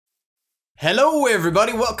Hello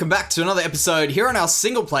everybody, welcome back to another episode here on our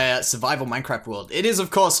single player survival Minecraft world. It is of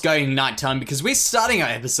course going nighttime because we're starting our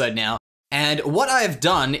episode now, and what I have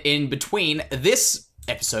done in between this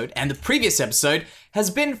episode and the previous episode has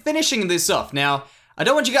been finishing this off. Now, I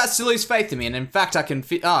don't want you guys to lose faith in me, and in fact I can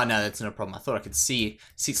oh no, that's no problem. I thought I could see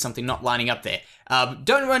something not lining up there.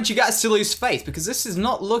 Don't want you guys to lose faith because this is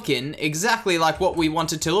not looking exactly like what we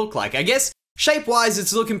want it to look like. I guess shape-wise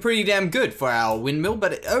it's looking pretty damn good for our windmill,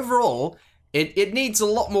 but overall It needs a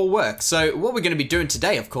lot more work. So what we're going to be doing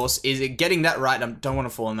today, of course, is getting that right. I don't want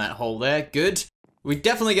to fall in that hole there. Good. We're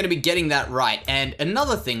definitely going to be getting that right. And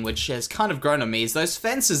another thing which has kind of grown on me is those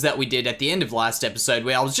fences that we did at the end of last episode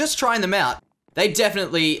where I was just trying them out. They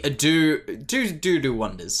definitely do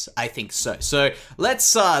wonders. I think so. So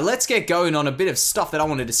let's get going on a bit of stuff that I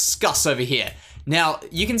want to discuss over here. Now,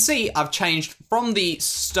 you can see I've changed from the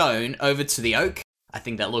stone over to the oak. I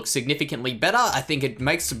think that looks significantly better. I think it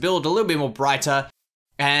makes the build a little bit more brighter.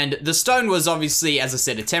 And the stone was obviously, as I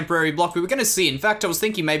said, a temporary block. We were going to see, in fact, I was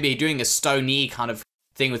thinking maybe doing a stony kind of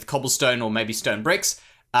thing with cobblestone or maybe stone bricks.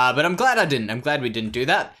 But I'm glad I didn't. I'm glad we didn't do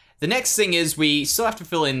that. The next thing is we still have to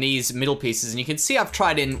fill in these middle pieces. And you can see I've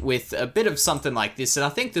tried in with a bit of something like this. And I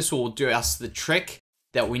think this will do us the trick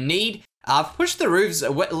that we need. I've pushed the roofs.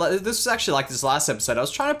 This was actually like this last episode. I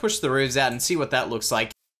was trying to push the roofs out and see what that looks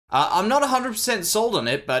like. I'm not 100% sold on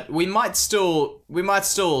it, but we might still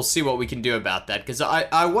see what we can do about that, because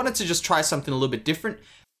I wanted to just try something a little bit different,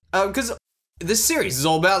 because this series is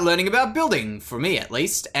all about learning about building, for me at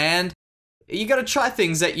least, and you gotta try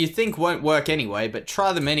things that you think won't work anyway, but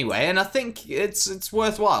try them anyway, and I think it's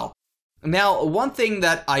worthwhile. Now, one thing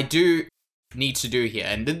that I do need to do here,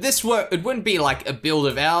 and it wouldn't be like a build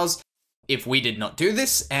of ours if we did not do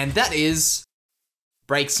this, and that is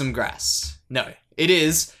break some grass. No, it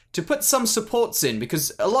is to put some supports in,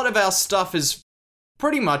 because a lot of our stuff is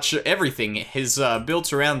pretty much everything is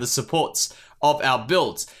built around the supports of our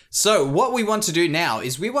builds. So what we want to do now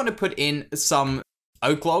is we want to put in some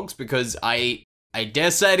oak logs, because I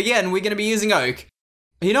dare say it again, we're going to be using oak.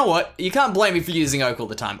 You know what? You can't blame me for using oak all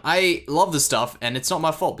the time. I love the stuff, and it's not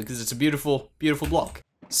my fault because it's a beautiful, beautiful block.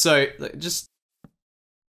 So just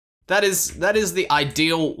that is the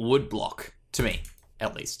ideal wood block to me,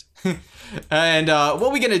 at least. And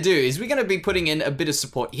what we're going to do is we're going to be putting in a bit of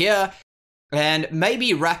support here and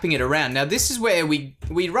maybe wrapping it around. Now, this is where we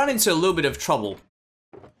run into a little bit of trouble.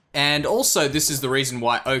 And also, this is the reason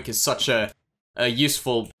why oak is such a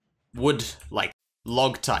useful wood, like,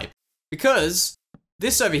 log type. Because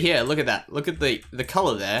this over here, look at that. Look at the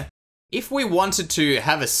color there. If we wanted to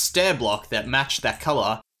have a stair block that matched that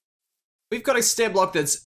color, we've got a stair block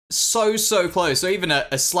that's so close, or even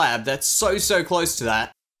a slab that's so close to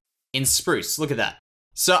that in spruce. Look at that.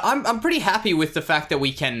 So I'm pretty happy with the fact that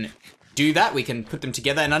we can do that. We can put them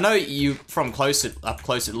together, and I know from up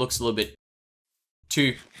close it looks a little bit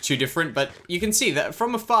too different, but you can see that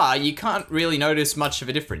from afar you can't really notice much of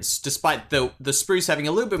a difference, despite the spruce having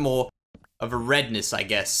a little bit more of a redness, I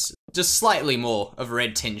guess, just slightly more of a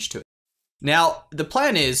red tinge to it. Now, the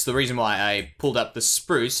plan is, the reason why I pulled up the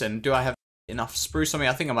spruce, and do I have enough spruce on me?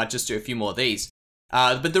 I think I might just do a few more of these.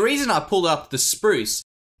 But the reason I pulled up the spruce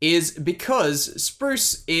is because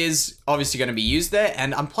spruce is obviously going to be used there,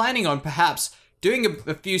 and I'm planning on perhaps doing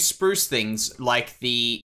a few spruce things, like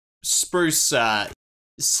the spruce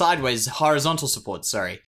sideways horizontal support,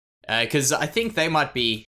 sorry. Because I think they might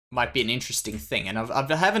be an interesting thing, and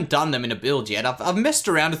I haven't done them in a build yet. I've messed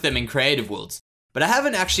around with them in creative worlds, but I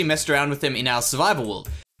haven't actually messed around with them in our survival world.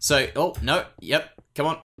 So, oh, no, yep, come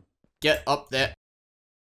on. Get up there.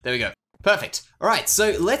 There we go. Perfect. Alright,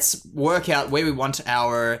 so let's work out where we want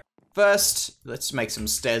our first. Let's make some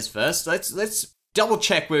stairs first. Let's double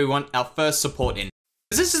check where we want our first support in.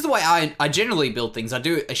 This is the way I generally build things. I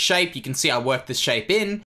do a shape. You can see I worked this shape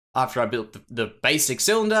in after I built the basic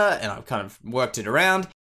cylinder, and I've kind of worked it around.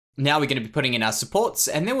 Now we're going to be putting in our supports,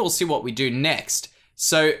 and then we'll see what we do next.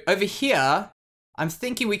 So over here, I'm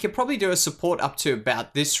thinking we could probably do a support up to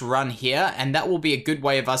about this run here, and that will be a good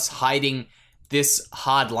way of us hiding this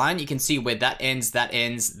hard line. You can see where that ends, that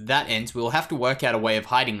ends, that ends. We'll have to work out a way of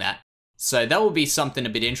hiding that. So that will be something a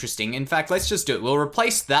bit interesting. In fact, let's just do it. We'll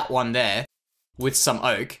replace that one there with some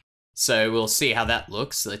oak. So we'll see how that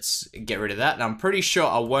looks. Let's get rid of that. And I'm pretty sure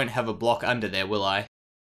I won't have a block under there, will I?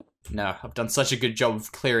 No, I've done such a good job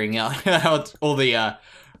of clearing out all the, a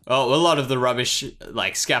lot of the rubbish,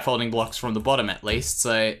 like scaffolding blocks from the bottom at least.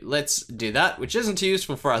 So let's do that, which isn't too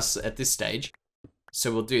useful for us at this stage.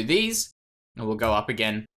 So we'll do these. And we'll go up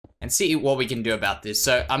again and see what we can do about this.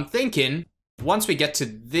 So I'm thinking, once we get to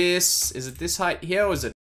this, is it this height here, or is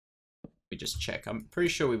it... Let me just check. I'm pretty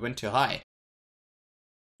sure we went too high.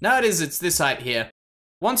 No, it's this height here.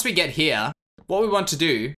 Once we get here, what we want to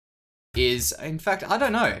do is, in fact, I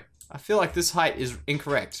don't know. I feel like this height is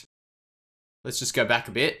incorrect. Let's just go back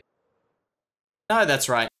a bit. No, that's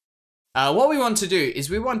right. What we want to do is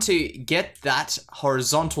we want to get that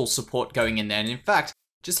horizontal support going in there. And in fact,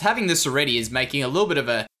 just having this already is making a little bit of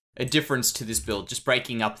a difference to this build, just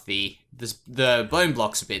breaking up the bone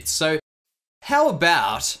blocks a bit. So how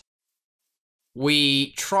about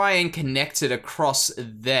we try and connect it across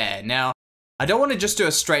there? Now, I don't want to just do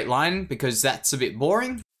a straight line because that's a bit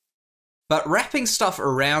boring, but wrapping stuff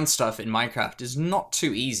around stuff in Minecraft is not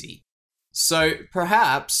too easy. So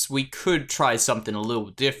perhaps we could try something a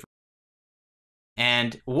little different.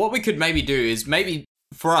 And what we could maybe do is, maybe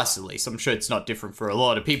for us at least, I'm sure it's not different for a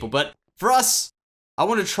lot of people, but for us, I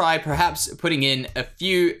want to try perhaps putting in a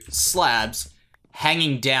few slabs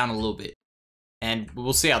hanging down a little bit. And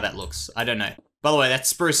we'll see how that looks. I don't know. By the way, that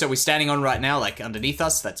spruce that we're standing on right now, like underneath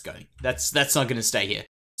us, that's going. That's not going to stay here.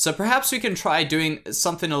 So perhaps we can try doing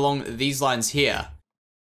something along these lines here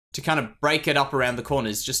to kind of break it up around the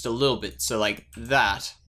corners just a little bit. So like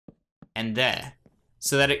that and there.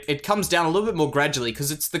 So that it comes down a little bit more gradually, because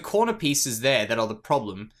it's the corner pieces there that are the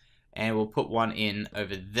problem. And we'll put one in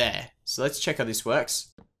over there. So let's check how this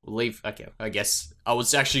works. We'll leave, okay, I guess I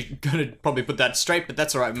was actually gonna probably put that straight, but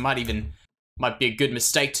that's alright. Might be a good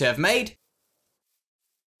mistake to have made.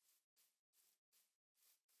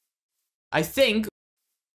 I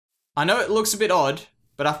know it looks a bit odd,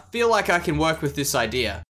 but I feel like I can work with this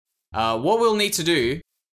idea. What we'll need to do,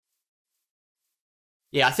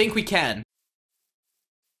 yeah, I think we can.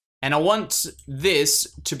 And I want this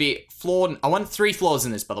to be floored. I want 3 floors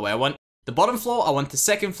in this, by the way. I want the bottom floor, I want the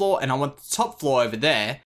second floor, and I want the top floor over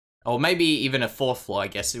there. Or maybe even a 4th floor, I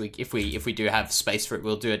guess. If we do have space for it,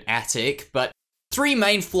 we'll do an attic. But 3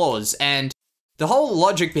 main floors, and the whole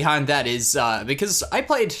logic behind that is because I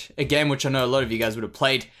played a game which I know a lot of you guys would have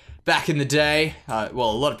played back in the day.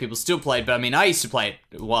 Well, a lot of people still played, but I mean, I used to play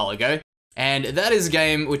it a while ago. And that is a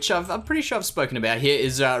game which I'm pretty sure I've spoken about here,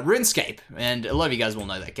 is RuneScape. And a lot of you guys will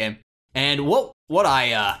know that game. And what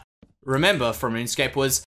I remember from RuneScape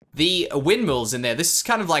was the windmills in there. This is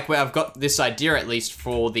kind of like where I've got this idea, at least,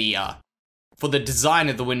 for the design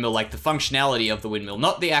of the windmill, like the functionality of the windmill.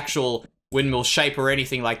 Not the actual windmill shape or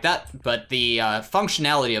anything like that, but the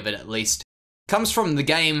functionality of it, at least, comes from the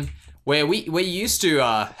game where we used to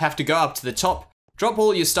have to go up to the top, drop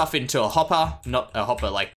all your stuff into a hopper, not a hopper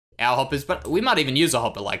like our hoppers, but we might even use a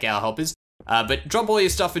hopper like our hoppers, but drop all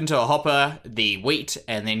your stuff into a hopper, the wheat,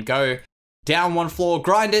 and then go down 1 floor,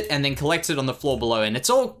 grind it, and then collect it on the floor below, and it's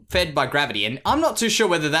all fed by gravity. And I'm not too sure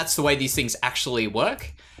whether that's the way these things actually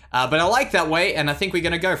work, but I like that way, and I think we're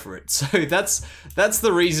gonna go for it. So that's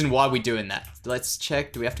the reason why we're doing that. Let's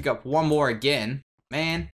check. Do we have to go up 1 more again?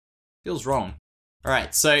 Man, feels wrong. All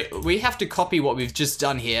right, so we have to copy what we've just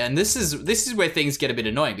done here, and this is where things get a bit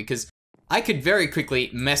annoying, because I could very quickly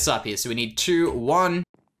mess up here. So we need 2, 1,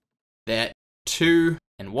 there, 2,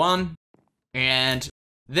 and 1, and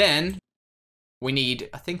then we need,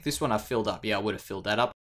 I think this one I filled up. Yeah, I would have filled that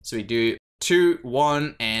up. So we do 2,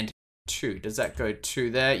 1, and 2. Does that go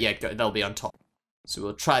 2 there? Yeah, that'll be on top. So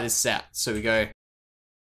we'll try this out. So we go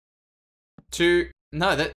 2,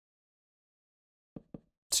 no, that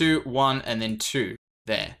 2, 1, and then 2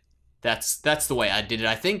 there. That's the way I did it,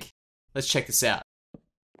 I think. Let's check this out.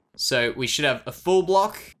 So we should have a full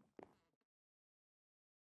block.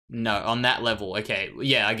 No, on that level. Okay,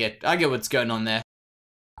 yeah, I get what's going on there.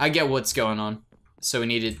 I get what's going on. So we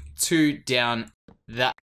needed 2 down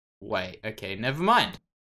that way. Okay, never mind.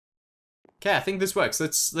 Okay, I think this works.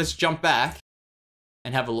 Let's jump back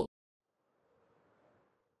and have a look.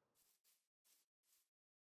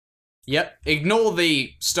 Yep, ignore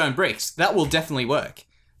the stone bricks. That will definitely work.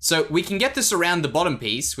 So we can get this around the bottom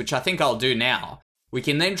piece, which I think I'll do now. We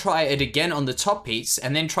can then try it again on the top piece,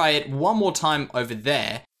 and then try it 1 more time over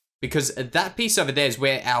there, because that piece over there is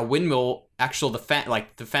where our windmill,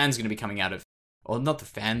 the fan's gonna be coming out of. Or not the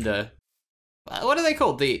fan, what are they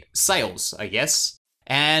called? The sails, I guess.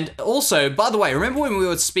 And also, by the way, remember when we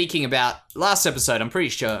were speaking about last episode, I'm pretty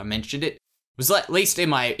sure I mentioned it. It was at least in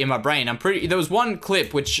my brain. There was one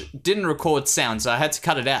clip which didn't record sound, so I had to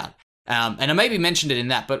cut it out. And I maybe mentioned it in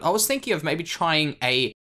that, but I was thinking of maybe trying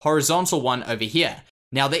a horizontal one over here.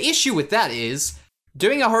 Now, the issue with that is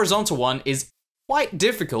doing a horizontal one is quite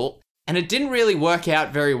difficult, and it didn't really work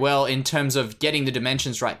out very well in terms of getting the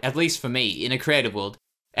dimensions right, at least for me, in a creative world.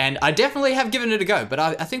 And I definitely have given it a go, but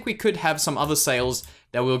I think we could have some other sails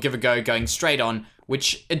that we'll give a go going straight on,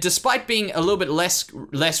 which, despite being a little bit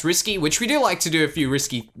less risky, which we do like to do a few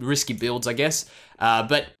risky builds, I guess,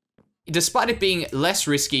 but despite it being less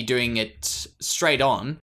risky doing it straight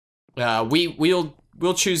on,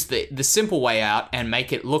 we'll choose the simple way out and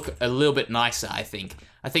make it look a little bit nicer, I think.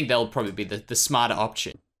 I think that'll probably be the smarter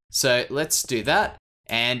option. So let's do that.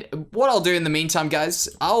 And what I'll do in the meantime, guys,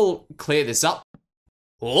 I'll clear this up.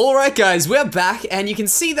 Alright guys, we're back, and you can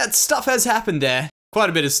see that stuff has happened there. Quite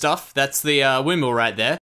a bit of stuff. That's the windmill right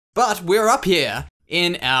there. But we're up here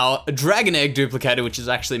in our dragon egg duplicator, which is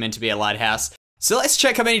actually meant to be a lighthouse. So let's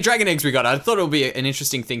check how many dragon eggs we got. I thought it would be an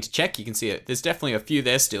interesting thing to check. You can see it. There's definitely a few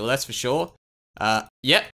there still, that's for sure.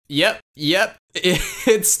 Yep.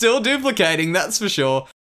 It's still duplicating, that's for sure.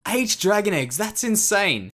 8 dragon eggs, that's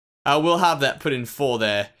insane. We'll have that put in 4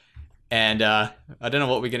 there. And, I don't know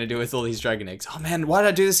what we're gonna do with all these dragon eggs. Oh man, why did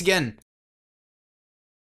I do this again?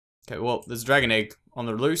 Okay, well, there's a dragon egg on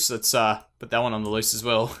the loose. Let's, put that one on the loose as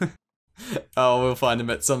well. Oh, we'll find them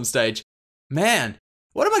at some stage. Man,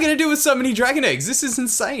 what am I gonna do with so many dragon eggs? This is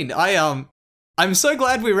insane. I'm so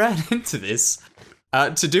glad we ran into this.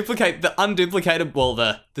 To duplicate the unduplicatable,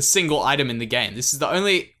 well, the single item in the game. This is the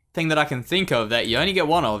only thing that I can think of that you only get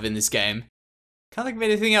one of in this game. Can't think of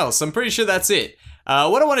anything else. I'm pretty sure that's it.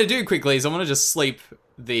 What I want to do quickly is I want to just sleep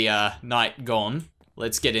the night gone.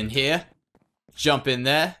 Let's get in here, jump in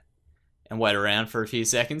there, and wait around for a few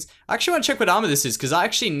seconds. I actually want to check what armor this is, because I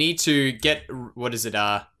actually need to get, what is it,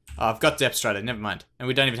 I've got Depth Strider, never mind. And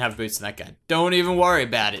we don't even have boots in that guy. Don't even worry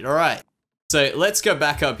about it, alright. So let's go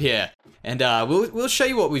back up here, and we'll show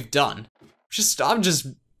you what we've done. I'm just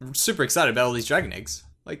super excited about all these dragon eggs.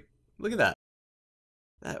 Like, look at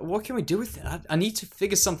that. What can we do with that? I need to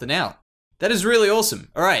figure something out. That is really awesome.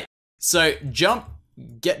 Alright, so jump,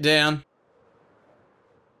 get down.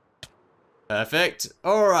 Perfect.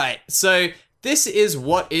 Alright, so this is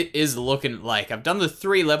what it is looking like. I've done the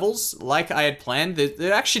 3 levels like I had planned. It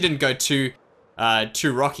actually didn't go too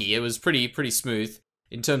rocky. It was pretty smooth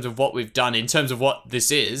in terms of what we've done, in terms of what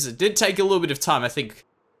this is. It did take a little bit of time, I think,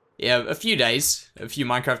 yeah, a few days, a few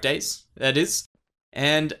Minecraft days, that is.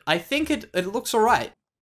 And I think it looks alright.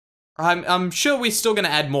 I'm sure we're still gonna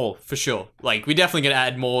add more, for sure. Like, we're definitely gonna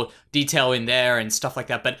add more detail in there and stuff like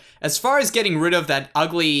that, but as far as getting rid of that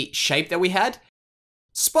ugly shape that we had,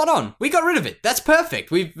 spot on. We got rid of it. That's perfect.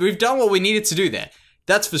 We've done what we needed to do there.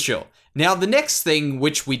 That's for sure. Now, the next thing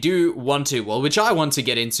which we do want to, well, which I want to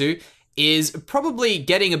get into, is probably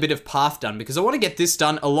getting a bit of path done, because I want to get this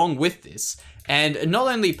done along with this. And not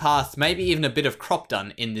only path, maybe even a bit of crop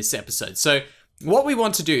done in this episode. So, what we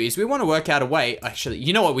want to do is we want to work out a way, actually,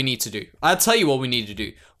 you know what we need to do. I'll tell you what we need to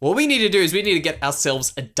do. What we need to do is we need to get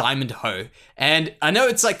ourselves a diamond hoe. And I know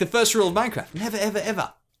it's like the first rule of Minecraft. Never, ever,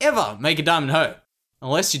 ever, ever make a diamond hoe.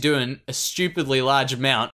 Unless you're doing a stupidly large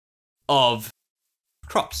amount of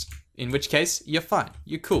crops. In which case, you're fine.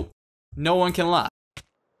 You're cool. No one can laugh.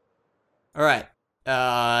 Alright.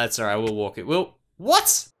 It's alright, we'll walk it.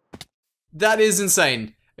 What? That is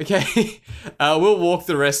insane. Okay, we'll walk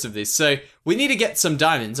the rest of this. So, we need to get some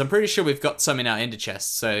diamonds. I'm pretty sure we've got some in our ender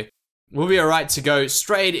chest, so we'll be alright to go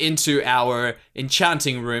straight into our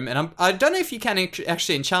enchanting room. And I don't know if you can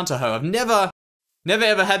actually enchant a hoe. I've never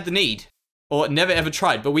ever had the need, or never ever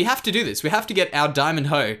tried, but we have to do this. We have to get our diamond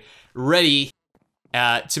hoe ready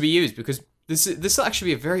to be used, because this will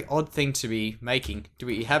actually be a very odd thing to be making. Do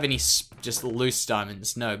we have any just loose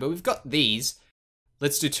diamonds? No, but we've got these.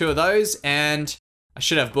 Let's do 2 of those, and I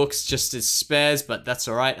should have books just as spares, but that's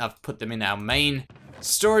alright. I've put them in our main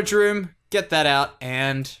storage room. Get that out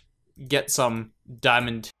and get some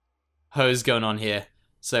diamond hose going on here.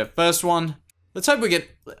 So first one, let's hope we get,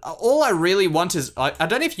 all I really want is, I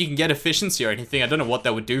don't know if you can get efficiency or anything. I don't know what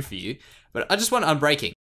that would do for you, but I just want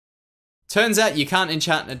unbreaking. Turns out you can't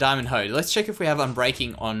enchant a diamond hoe. Let's check if we have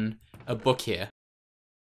unbreaking on a book here.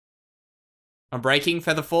 Unbreaking,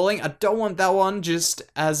 feather falling. I don't want that one just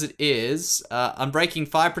as it is. Unbreaking,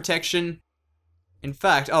 fire protection. In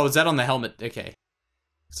fact, oh, is that on the helmet? Okay.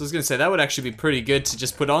 So I was gonna say, that would actually be pretty good to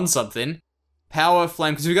just put on something. Power,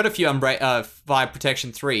 flame, because we've got a few fire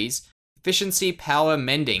protection 3s. Efficiency, power,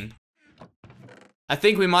 mending. I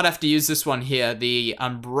think we might have to use this one here, the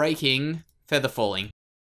unbreaking, feather falling.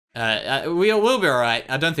 We'll be alright.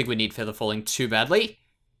 I don't think we need feather falling too badly.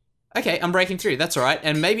 Okay, unbreaking 3, that's alright.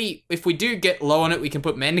 And maybe if we do get low on it, we can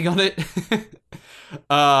put mending on it.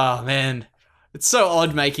 Oh, man. It's so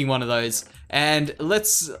odd making one of those. And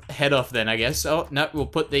let's head off then, I guess. Oh, no, we'll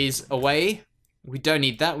put these away. We don't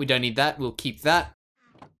need that, we don't need that. We'll keep that.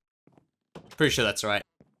 Pretty sure that's right.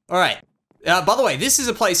 Alright. By the way, this is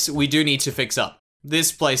a place we do need to fix up.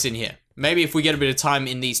 This place in here. Maybe if we get a bit of time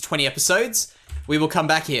in these 20 episodes, we will come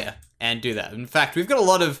back here and do that. In fact, we've got a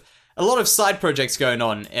lot of side projects going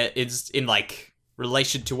on. It's in like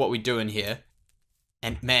relation to what we do in here.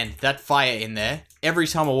 And man, that fire in there, every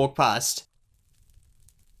time I walk past,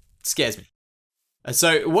 it's scares me.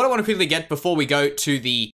 So what I want to quickly get before we go to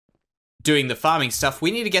the doing the farming stuff,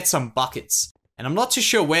 we need to get some buckets. And I'm not too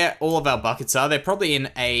sure where all of our buckets are. They're probably in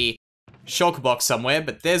a shulker box somewhere,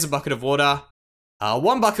 but there's a bucket of water.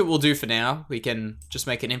 One bucket will do for now. We can just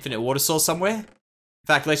make an infinite water source somewhere. In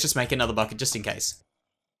fact, let's just make another bucket just in case.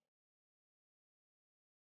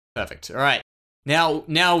 Perfect. All right.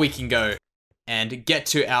 Now we can go and get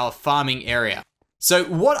to our farming area. So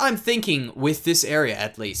what I'm thinking with this area,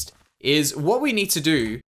 at least, is what we need to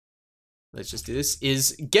do, let's just do this,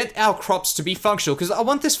 is get our crops to be functional, because I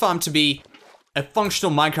want this farm to be a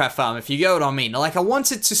functional Minecraft farm, if you get what I mean. Like, I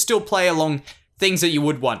want it to still play along things that you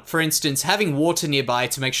would want. For instance, having water nearby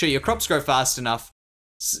to make sure your crops grow fast enough.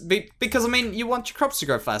 Because, I mean, you want your crops to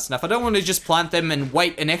grow fast enough. I don't want to just plant them and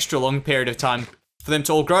wait an extra long period of time for them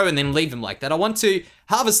to all grow and then leave them like that. I want to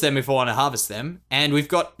harvest them if I want to harvest them. And we've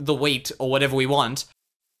got the wheat, or whatever we want,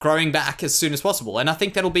 growing back as soon as possible. And I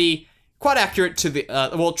think that'll be quite accurate to the,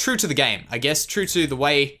 well, true to the game, I guess. True to the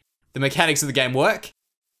way the mechanics of the game work.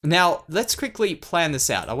 Now, let's quickly plan this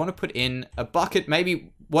out. I want to put in a bucket,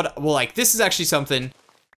 maybe well, like, this is actually something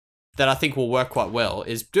that I think will work quite well,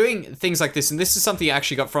 is doing things like this. And this is something I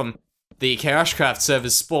actually got from the KaoshKraft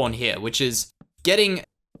server's spawn here, which is doing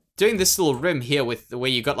this little rim here with where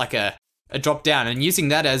you got like a drop down and using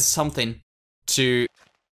that as something to,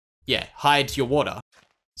 yeah, hide your water.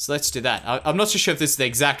 So let's do that. I'm not so sure if this is the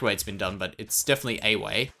exact way it's been done, but it's definitely a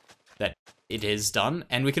way that it is done.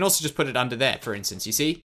 And we can also just put it under there, for instance, you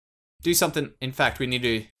see? Do something. In fact, we need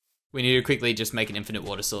to quickly just make an infinite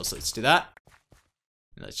water source. Let's do that.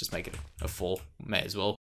 Let's just make it a 4. May as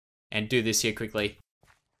well. And do this here quickly.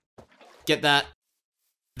 Get that.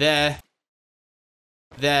 There.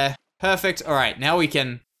 There. Perfect. Alright, now we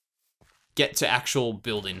can get to actual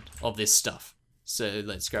building of this stuff. So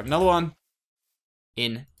let's grab another one.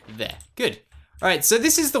 In there. Good. Alright, so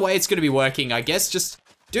this is the way it's going to be working, I guess. Just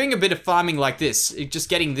doing a bit of farming like this. Just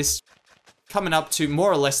getting this coming up to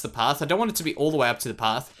more or less the path. I don't want it to be all the way up to the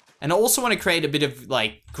path. And I also want to create a bit of,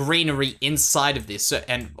 like, greenery inside of this. So,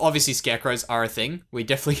 and obviously scarecrows are a thing. We're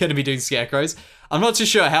definitely going to be doing scarecrows. I'm not too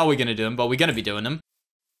sure how we're going to do them, but we're going to be doing them.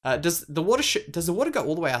 Does the water go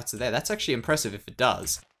all the way out to there? That's actually impressive if it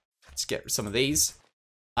does. Let's get some of these.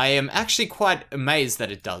 I am actually quite amazed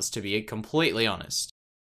that it does, to be completely honest.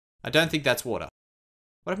 I don't think that's water.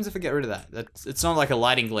 What happens if I get rid of that? It's not like a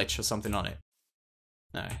lighting glitch or something on it.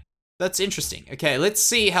 No. That's interesting. Okay, let's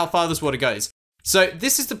see how far this water goes. So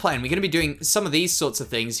this is the plan. We're going to be doing some of these sorts of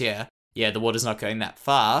things here. Yeah, the water's not going that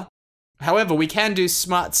far. However, we can do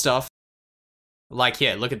smart stuff. Like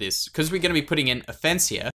here, look at this. Because we're going to be putting in a fence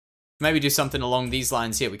here. Maybe do something along these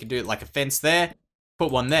lines here. We can do it like a fence there.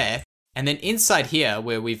 Put one there. And then inside here,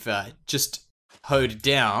 where we've just hoed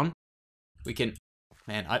down, we can...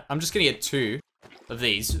 Man, I'm just going to get 2 of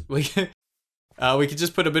these. We could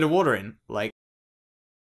just put a bit of water in. Like...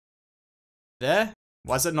 There?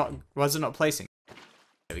 Why is it not placing?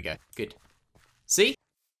 There we go. Good. See?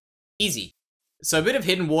 Easy. So a bit of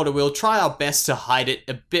hidden water. We'll try our best to hide it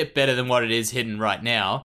a bit better than what it is hidden right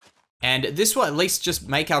now. And this will at least just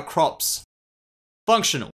make our crops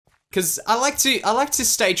functional. Because I like to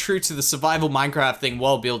stay true to the survival Minecraft thing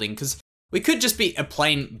while building. Because we could just be a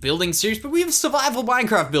plain building series, but we have a survival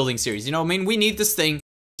Minecraft building series. You know what I mean? We need this thing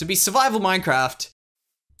to be survival Minecraft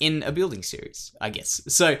in a building series, I guess.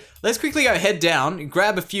 So let's quickly go head down,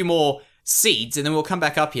 grab a few more seeds, and then we'll come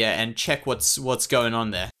back up here and check what's going on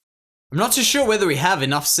there. I'm not too sure whether we have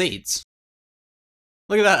enough seeds.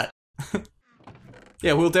 Look at that.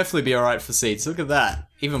 Yeah, we'll definitely be alright for seeds. Look at that.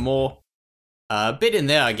 Even more. A bit in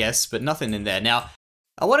there, I guess, but nothing in there. Now,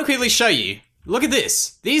 I want to quickly show you. Look at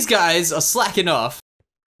this. These guys are slacking off,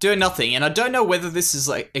 doing nothing, and I don't know whether this is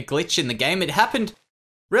like a glitch in the game. It happened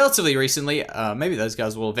relatively recently. Maybe those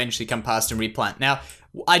guys will eventually come past and replant. Now,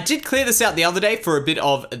 I did clear this out the other day for a bit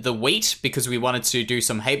of the wheat because we wanted to do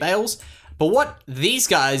some hay bales. But what these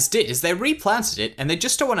guys did is they replanted it and they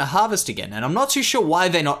just don't want to harvest again. And I'm not too sure why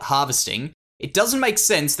they're not harvesting. It doesn't make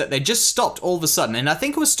sense that they just stopped all of a sudden. And I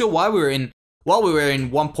think it was still while we were in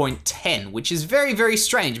 1.10, which is very, very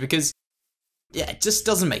strange because, yeah, it just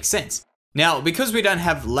doesn't make sense. Now, because we don't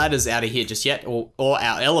have ladders out of here just yet, or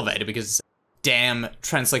our elevator because damn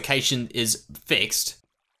translocation is fixed.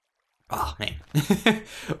 Oh, man.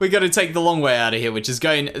 We got to take the long way out of here, which is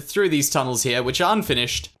going through these tunnels here, which are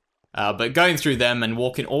unfinished. But going through them and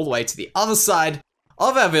walking all the way to the other side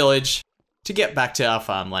of our village to get back to our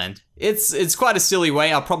farmland. It's quite a silly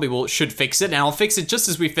way. I probably should fix it, and I'll fix it just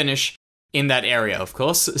as we finish in that area, of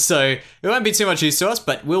course. So it won't be too much use to us,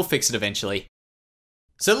 but we'll fix it eventually.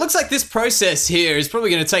 So it looks like this process here is probably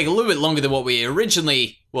going to take a little bit longer than what we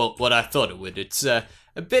originally, well, what I thought it would. It's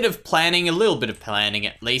a bit of planning, a little bit of planning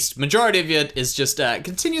at least. Majority of it is just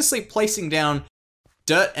continuously placing down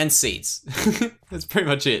dirt and seeds. That's pretty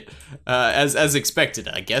much it, as expected,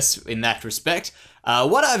 I guess, in that respect.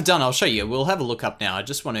 What I've done, I'll show you. We'll have a look up now. I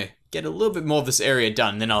just want to get a little bit more of this area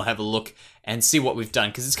done, then I'll have a look and see what we've done,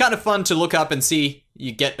 because it's kind of fun to look up and see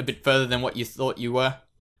you get a bit further than what you thought you were.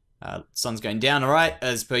 Sun's going down, all right,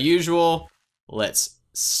 as per usual. Let's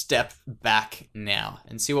step back now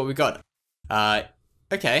and see what we got.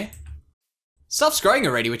 Okay. Stuff's growing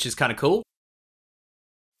already, which is kind of cool.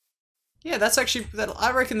 Yeah, that's actually,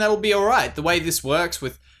 I reckon that'll be all right. The way this works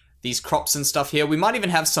with these crops and stuff here, we might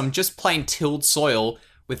even have some just plain tilled soil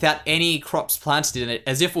without any crops planted in it,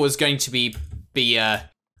 as if it was going to be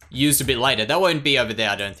used a bit later. That won't be over there,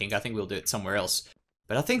 I don't think. I think we'll do it somewhere else.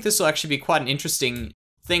 But I think this will actually be quite an interesting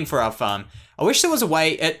thing for our farm. I wish there was a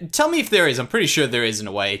way, tell me if there is, I'm pretty sure there isn't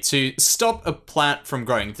a way, to stop a plant from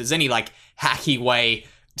growing. If there's any, like, hacky way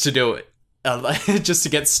to do it, just to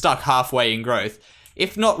get stuck halfway in growth.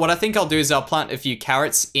 If not, what I think I'll do is I'll plant a few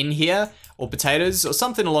carrots in here, or potatoes, or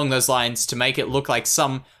something along those lines to make it look like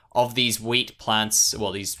some of these wheat plants,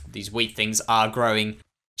 well, these wheat things are growing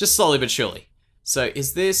just slowly but surely. So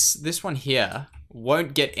is this one here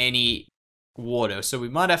won't get any water, so we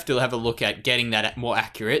might have to have a look at getting that more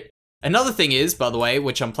accurate. Another thing is, by the way,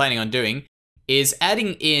 which I'm planning on doing, is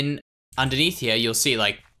adding in underneath here, you'll see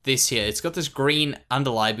like this here, it's got this green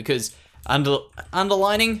underline because,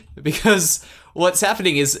 underlining, because what's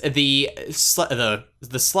happening is the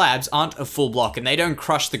slabs aren't a full block and they don't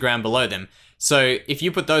crush the ground below them. So if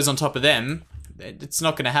you put those on top of them, it's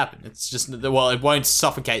not going to happen. It's just, well, it won't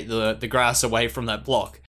suffocate the grass away from that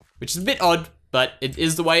block, which is a bit odd, but it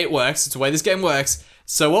is the way it works. It's the way this game works.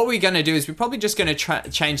 So what we're going to do is we're probably just going to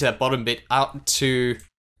change that bottom bit out to,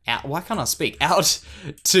 why can't I speak? Out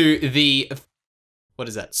to the, what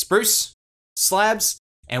is that? Spruce slabs.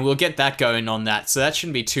 And we'll get that going on that, so that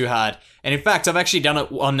shouldn't be too hard. And in fact, I've actually done it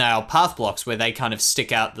on our path blocks where they kind of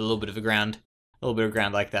stick out the little bit of ground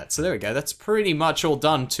like that. So there we go. That's pretty much all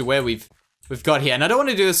done to where we've got here. And I don't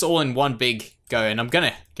want to do this all in one big go, and I'm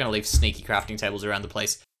gonna leave sneaky crafting tables around the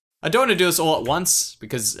place. I don't want to do this all at once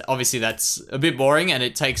because obviously that's a bit boring and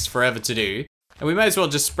it takes forever to do. And we may as well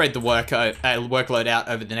just spread the workload out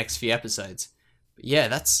over the next few episodes. But yeah,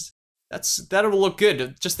 that'll look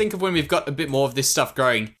good. Just think of when we've got a bit more of this stuff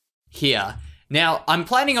growing here. Now, I'm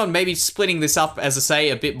planning on maybe splitting this up, as I say,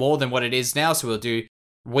 a bit more than what it is now. So we'll do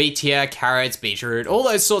wheat here, carrots, beetroot, all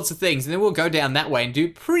those sorts of things. And then we'll go down that way and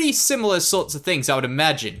do pretty similar sorts of things, I would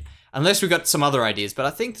imagine. Unless we've got some other ideas. But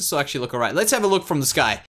I think this will actually look alright. Let's have a look from the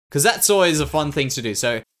sky, because that's always a fun thing to do.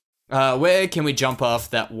 So, where can we jump off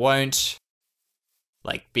that won't,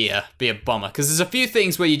 like, be a bummer? Because there's a few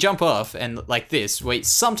things where you jump off, and like this, where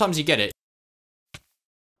sometimes you get it.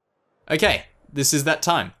 Okay, this is that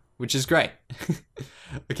time, which is great.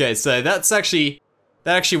 Okay, so that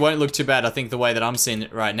actually won't look too bad, I think, the way that I'm seeing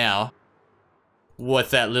it right now. With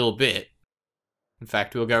that little bit. In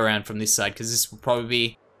fact, we'll go around from this side, because this will probably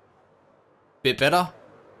be a bit better.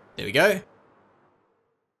 There we go.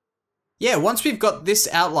 Yeah, once we've got this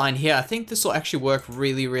outline here, I think this will actually work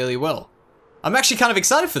really, really well. I'm actually kind of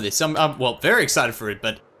excited for this. I'm well, very excited for it,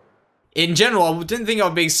 but in general, I didn't think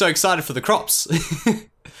I'd be so excited for the crops.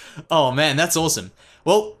 Oh man, that's awesome.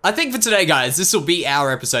 Well, I think for today, guys, this will be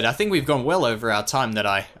our episode. I think we've gone well over our time that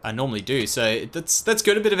I normally do, so that's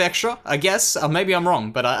good, a bit of extra, I guess. Maybe I'm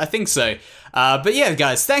wrong, but I think so. But yeah,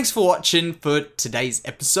 guys, thanks for watching for today's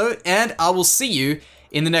episode, and I will see you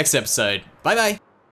in the next episode. Bye-bye.